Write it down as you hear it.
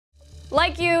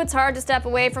Like you, it's hard to step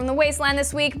away from the wasteland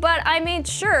this week, but I made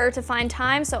sure to find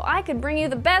time so I could bring you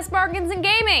the best bargains in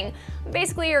gaming.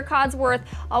 Basically, your Codsworth,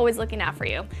 always looking out for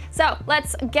you. So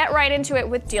let's get right into it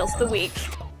with Deals of the Week.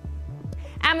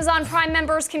 Amazon Prime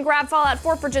members can grab Fallout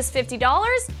 4 for just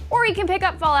 $50, or you can pick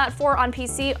up Fallout 4 on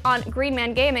PC on Green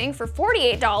Man Gaming for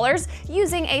 $48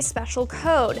 using a special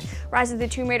code. Rise of the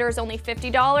Tomb Raider is only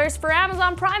 $50 for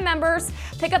Amazon Prime members.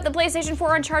 Pick up the PlayStation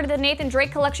 4 Uncharted the Nathan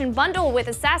Drake Collection bundle with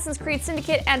Assassin's Creed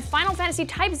Syndicate and Final Fantasy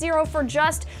Type 0 for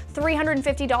just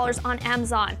 $350 on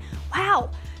Amazon.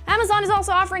 Wow! Amazon is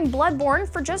also offering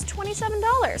Bloodborne for just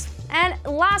 $27. And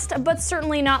last but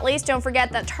certainly not least, don't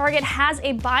forget that Target has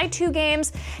a buy 2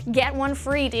 games, get 1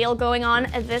 free deal going on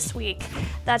this week.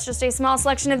 That's just a small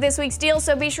selection of this week's deals,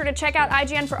 so be sure to check out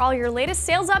IGN for all your latest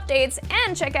sales updates,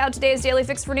 and check out today's Daily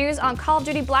Fix for news on Call of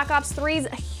Duty Black Ops 3's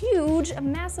huge,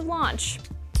 massive launch.